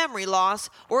person with memory loss,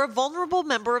 or a vulnerable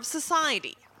member of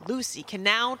society, Lucy can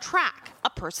now track a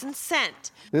person's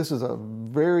scent. This is a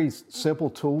very simple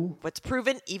tool. What's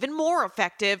proven even more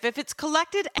effective if it's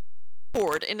collected and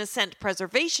stored in a scent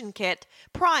preservation kit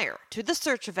prior to the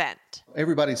search event.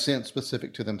 Everybody's scent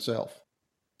specific to themselves.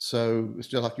 So it's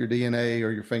just like your DNA or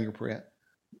your fingerprint.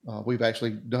 We've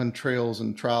actually done trails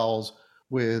and trials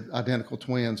with identical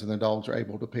twins, and the dogs are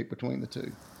able to pick between the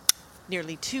two.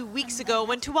 Nearly 2 weeks ago,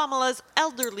 when Tuamala's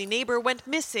elderly neighbor went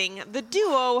missing, the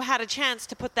duo had a chance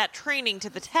to put that training to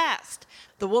the test.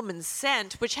 The woman's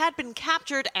scent, which had been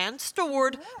captured and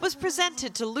stored, was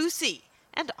presented to Lucy,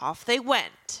 and off they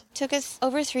went. Took us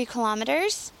over 3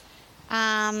 kilometers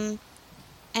and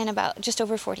about just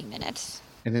over 40 minutes.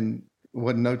 And then it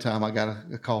wasn't no time, I got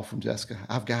a call from Jessica.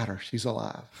 I've got her. She's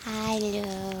alive. Hi,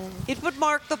 love. It would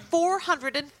mark the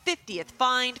 450th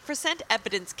find for Scent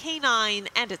Evidence Canine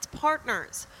and its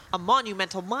partners, a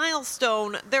monumental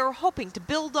milestone they're hoping to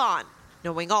build on,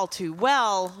 knowing all too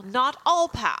well not all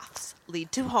paths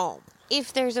lead to home.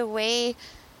 If there's a way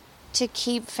to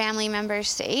keep family members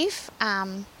safe,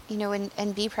 and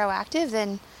be proactive,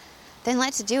 then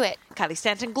let's do it. Kylie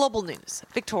Stanton, Global News,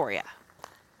 Victoria.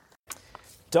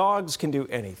 Dogs can do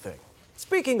anything.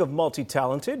 Speaking of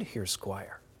multi-talented, here's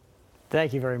Squire.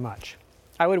 Thank you very much.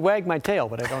 I would wag my tail,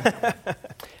 but I don't.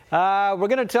 We're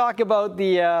going to talk about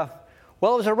it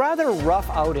was a rather rough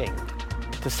outing,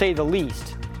 to say the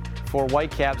least, for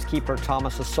Whitecaps keeper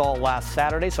Thomas Hasal last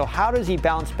Saturday. So how does he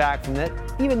bounce back from that?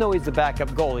 Even though he's the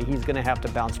backup goalie, he's going to have to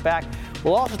bounce back.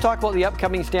 We'll also talk about the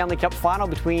upcoming Stanley Cup final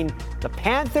between the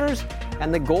Panthers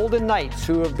and the Golden Knights,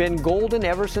 who have been golden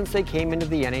ever since they came into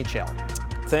the NHL.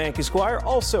 Thank you, Squire.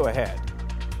 Also ahead.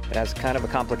 It has kind of a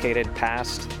complicated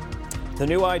past. The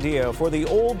new idea for the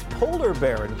old polar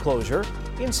bear enclosure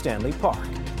in Stanley Park.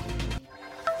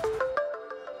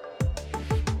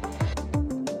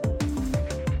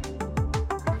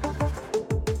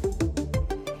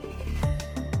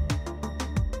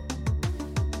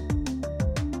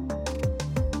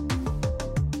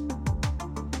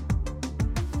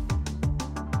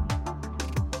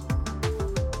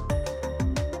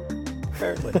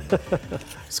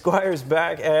 Squire's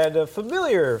back, and a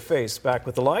familiar face back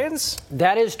with the Lions.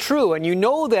 That is true, and you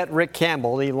know that Rick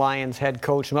Campbell, the Lions head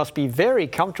coach, must be very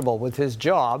comfortable with his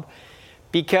job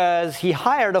because he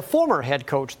hired a former head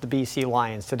coach of the BC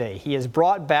Lions today. He has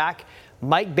brought back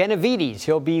Mike Benavides.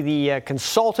 He'll be the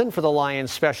consultant for the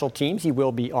Lions special teams. He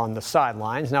will be on the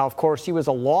sidelines. Now, of course, he was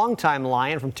a longtime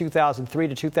Lion from 2003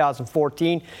 to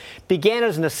 2014. Began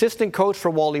as an assistant coach for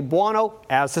Wally Buono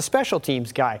as the special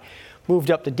teams guy.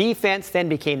 Moved up to defense, then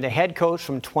became the head coach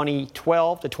from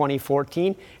 2012 to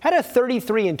 2014. Had a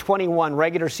 33-21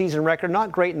 regular season record,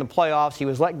 not great in the playoffs. He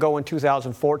was let go in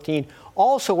 2014.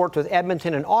 Also worked with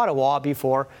Edmonton and Ottawa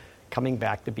before coming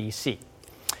back to BC.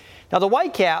 Now, the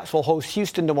Whitecaps will host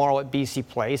Houston tomorrow at BC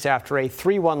Place after a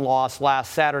 3-1 loss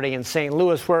last Saturday in St.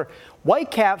 Louis, where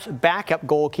Whitecaps backup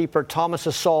goalkeeper Thomas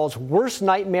Hasal's worst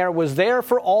nightmare was there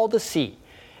for all to see.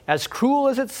 As cruel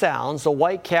as it sounds, the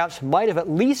Whitecaps might have at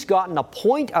least gotten a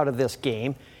point out of this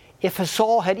game if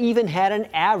Hasal had even had an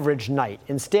average night.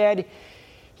 Instead,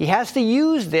 he has to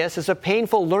use this as a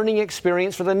painful learning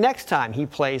experience for the next time he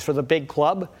plays for the big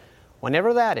club,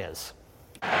 whenever that is.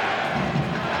 Leuven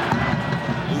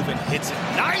hits it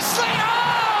nicely.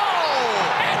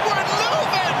 Oh! Edward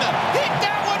Leuven hit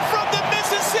that one from the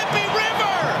Mississippi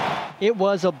River. It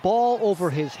was a ball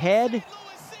over his head.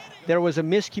 There was a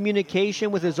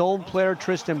miscommunication with his own player,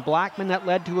 Tristan Blackman, that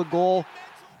led to a goal,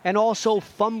 and also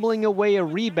fumbling away a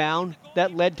rebound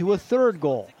that led to a third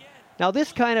goal. Now,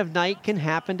 this kind of night can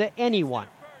happen to anyone.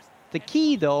 The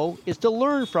key, though, is to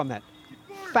learn from it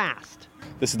fast.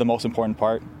 This is the most important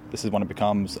part. This is when it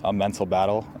becomes a mental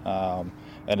battle.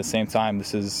 At the same time,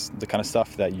 this is the kind of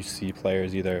stuff that you see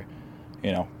players either,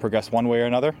 progress one way or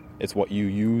another. It's what you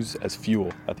use as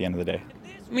fuel at the end of the day.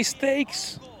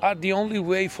 Mistakes are the only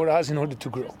way for us in order to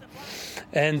grow.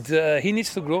 And he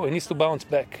needs to grow, he needs to bounce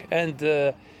back.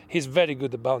 And he's very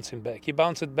good at bouncing back. He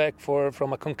bounced back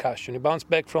from a concussion. He bounced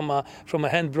back from a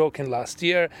hand broken last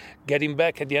year, getting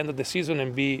back at the end of the season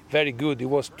and be very good. He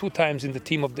was 2 times in the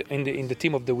team of the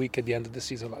team of the week at the end of the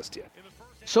season last year.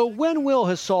 So when will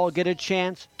Hasal get a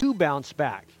chance to bounce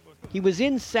back? He was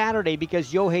in Saturday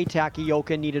because Yohei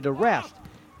Takayuka needed a rest.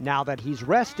 Now that he's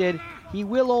rested, he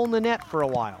will own the net for a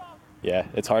while. Yeah,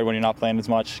 it's hard when you're not playing as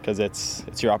much because it's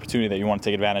your opportunity that you want to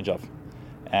take advantage of.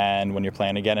 And when you're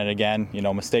playing again and again,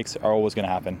 mistakes are always going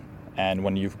to happen. And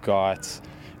when you've got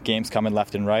games coming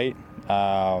left and right,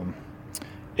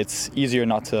 it's easier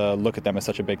not to look at them as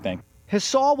such a big thing.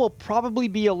 Hasal will probably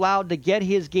be allowed to get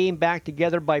his game back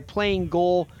together by playing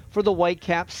goal for the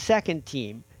Whitecaps' second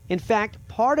team. In fact,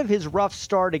 part of his rough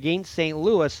start against St.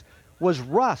 Louis was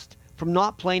rust from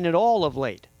not playing at all of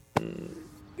late.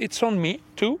 It's on me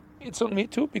too. It's on me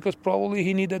too, because probably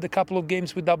he needed a couple of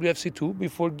games with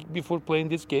WFC2 before playing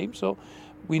this game. So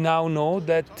we now know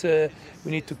that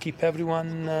we need to keep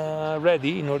everyone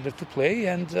ready in order to play,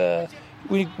 and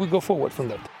we go forward from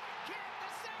that.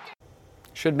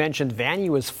 Should mention Vanney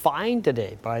was fined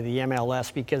today by the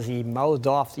MLS because he mouthed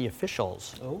off the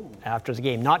officials after the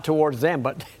game. Not towards them,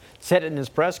 but said it in his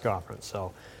press conference.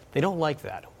 So they don't like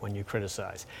that when you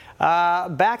criticize.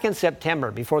 Back in September,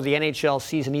 before the NHL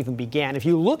season even began, if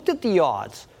you looked at the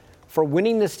odds for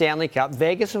winning the Stanley Cup,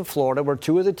 Vegas and Florida were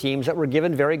two of the teams that were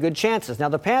given very good chances. Now,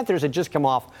 the Panthers had just come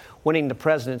off winning the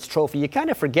President's Trophy. You kind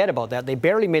of forget about that. They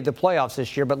barely made the playoffs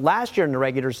this year, but last year in the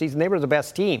regular season, they were the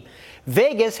best team.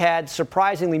 Vegas had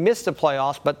surprisingly missed the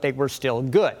playoffs, but they were still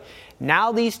good.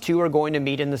 Now these two are going to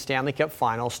meet in the Stanley Cup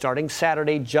Final starting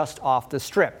Saturday just off the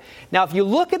Strip. Now, if you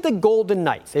look at the Golden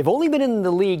Knights, they've only been in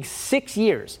the league 6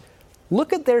 years.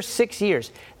 Look at their 6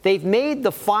 years. They've made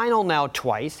the final now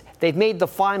twice. They've made the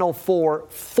Final Four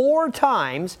 4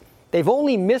 times. They've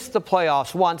only missed the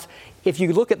playoffs once. If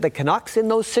you look at the Canucks in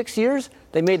those 6 years,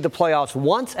 they made the playoffs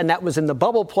once, and that was in the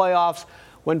bubble playoffs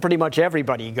when pretty much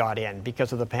everybody got in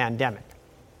because of the pandemic.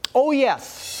 Oh,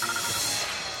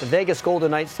 yes, the Vegas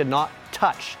Golden Knights did not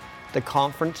touch the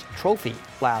conference trophy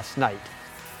last night.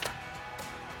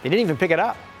 They didn't even pick it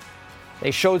up.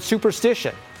 They showed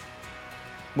superstition,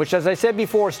 which, as I said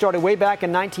before, started way back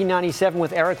in 1997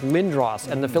 with Eric Lindros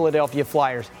and the Philadelphia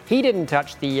Flyers. He didn't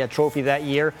touch the trophy that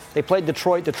year. They played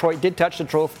Detroit. Detroit did touch the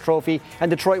trophy, and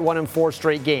Detroit won in 4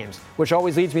 straight games, which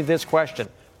always leads me to this question.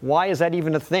 Why is that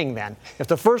even a thing then? If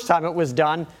the first time it was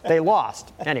done, they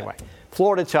lost. Anyway,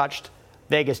 Florida touched,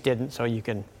 Vegas didn't, so you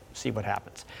can see what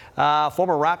happens.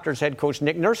 Former Raptors head coach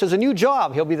Nick Nurse has a new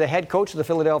job. He'll be the head coach of the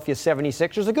Philadelphia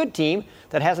 76ers, a good team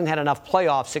that hasn't had enough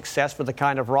playoff success for the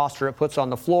kind of roster it puts on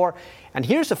the floor. And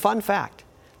here's a fun fact.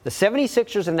 The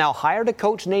 76ers have now hired a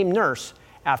coach named Nurse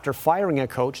after firing a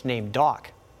coach named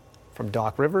Doc. From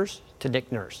Doc Rivers to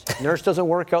Nick Nurse. Nurse doesn't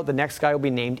work out, the next guy will be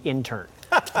named Intern.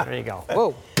 There you go.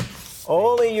 Whoa.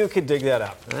 Only you could dig that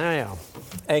up. There you go.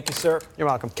 Thank you, sir. You're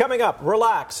welcome. Coming up,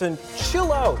 relax and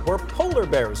chill out where polar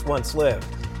bears once lived.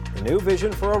 The new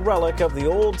vision for a relic of the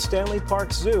old Stanley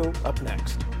Park Zoo up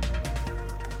next.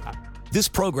 This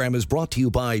program is brought to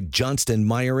you by Johnston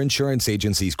Meyer Insurance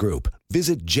Agencies Group.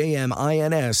 Visit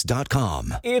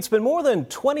jmins.com. It's been more than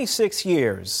 26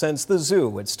 years since the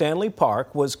zoo at Stanley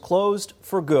Park was closed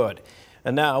for good.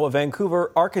 And now a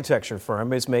Vancouver architecture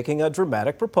firm is making a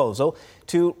dramatic proposal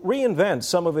to reinvent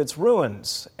some of its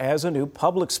ruins as a new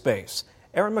public space.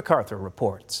 Aaron MacArthur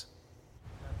reports.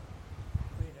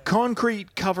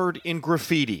 Concrete covered in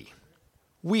graffiti.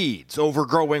 Weeds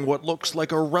overgrowing what looks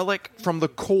like a relic from the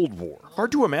Cold War.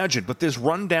 Hard to imagine, but this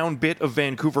rundown bit of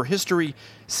Vancouver history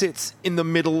sits in the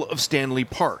middle of Stanley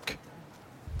Park,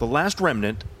 the last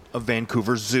remnant of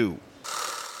Vancouver's zoo.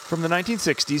 From the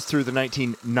 1960s through the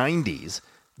 1990s,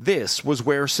 this was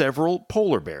where several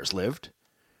polar bears lived.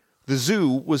 The zoo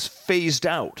was phased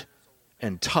out,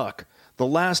 and Tuck, the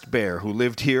last bear who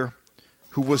lived here,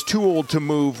 who was too old to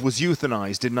move, was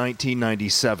euthanized in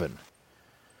 1997.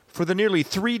 For the nearly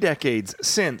 3 decades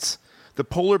since, the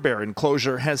polar bear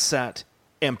enclosure has sat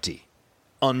empty,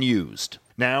 unused.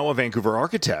 Now a Vancouver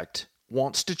architect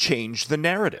wants to change the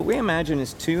narrative. What we imagine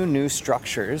is 2 new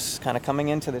structures kind of coming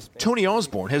into this. Tony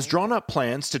Osborne has drawn up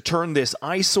plans to turn this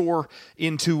eyesore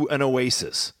into an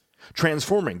oasis,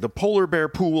 transforming the polar bear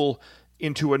pool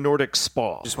into a Nordic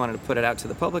spa. Just wanted to put it out to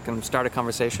the public and start a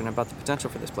conversation about the potential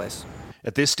for this place.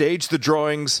 At this stage, the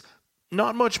drawings,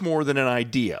 not much more than an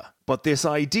idea, but this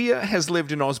idea has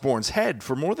lived in Osborne's head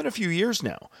for more than a few years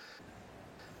now.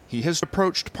 He has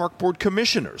approached Park Board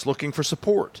commissioners looking for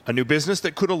support, a new business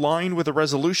that could align with a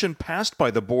resolution passed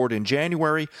by the board in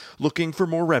January looking for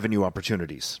more revenue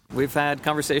opportunities. We've had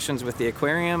conversations with the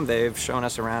aquarium. They've shown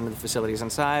us around the facilities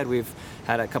inside. We've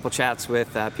had a couple chats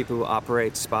with people who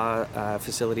operate spa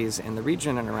facilities in the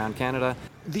region and around Canada.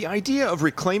 The idea of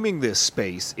reclaiming this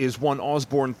space is one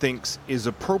Osborne thinks is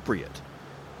appropriate.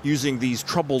 Using these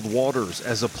troubled waters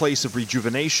as a place of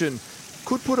rejuvenation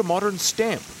could put a modern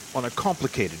stamp on a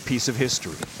complicated piece of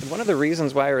history. One of the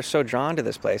reasons why we're so drawn to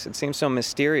this place, it seems so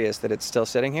mysterious that it's still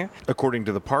sitting here. According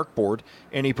to the park board,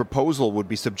 any proposal would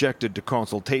be subjected to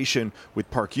consultation with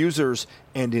park users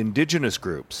and Indigenous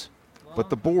groups. But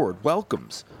the board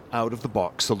welcomes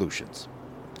out-of-the-box solutions.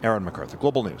 Aaron MacArthur,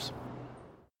 Global News.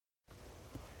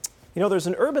 You know, there's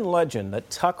an urban legend that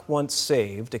Tuck once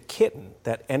saved a kitten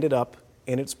that ended up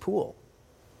in its pool.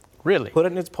 Really? Put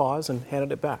it in its paws and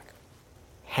handed it back.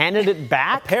 Handed it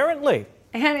back? Apparently.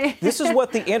 This is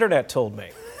what the internet told me.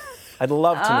 I'd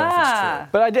love to know if it's true.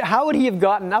 But how would he have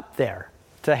gotten up there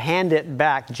to hand it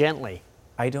back gently?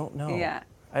 I don't know. Yeah.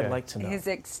 I'd like to know. His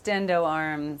extendo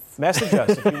arms. Message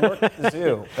us if you worked at the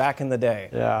zoo back in the day.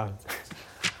 Yeah.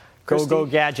 Go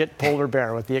Gadget polar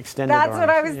bear with the extended That's arms. what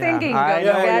I was thinking. I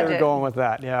know Gadget. you were going with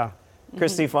that, yeah.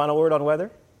 Christy, final word on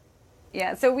weather?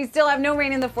 Yeah, so we still have no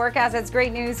rain in the forecast. That's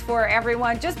great news for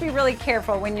everyone. Just be really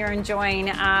careful when you're enjoying.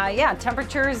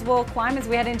 Temperatures will climb as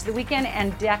we head into the weekend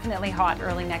and definitely hot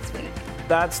early next week.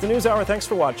 That's the News Hour. Thanks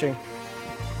for watching.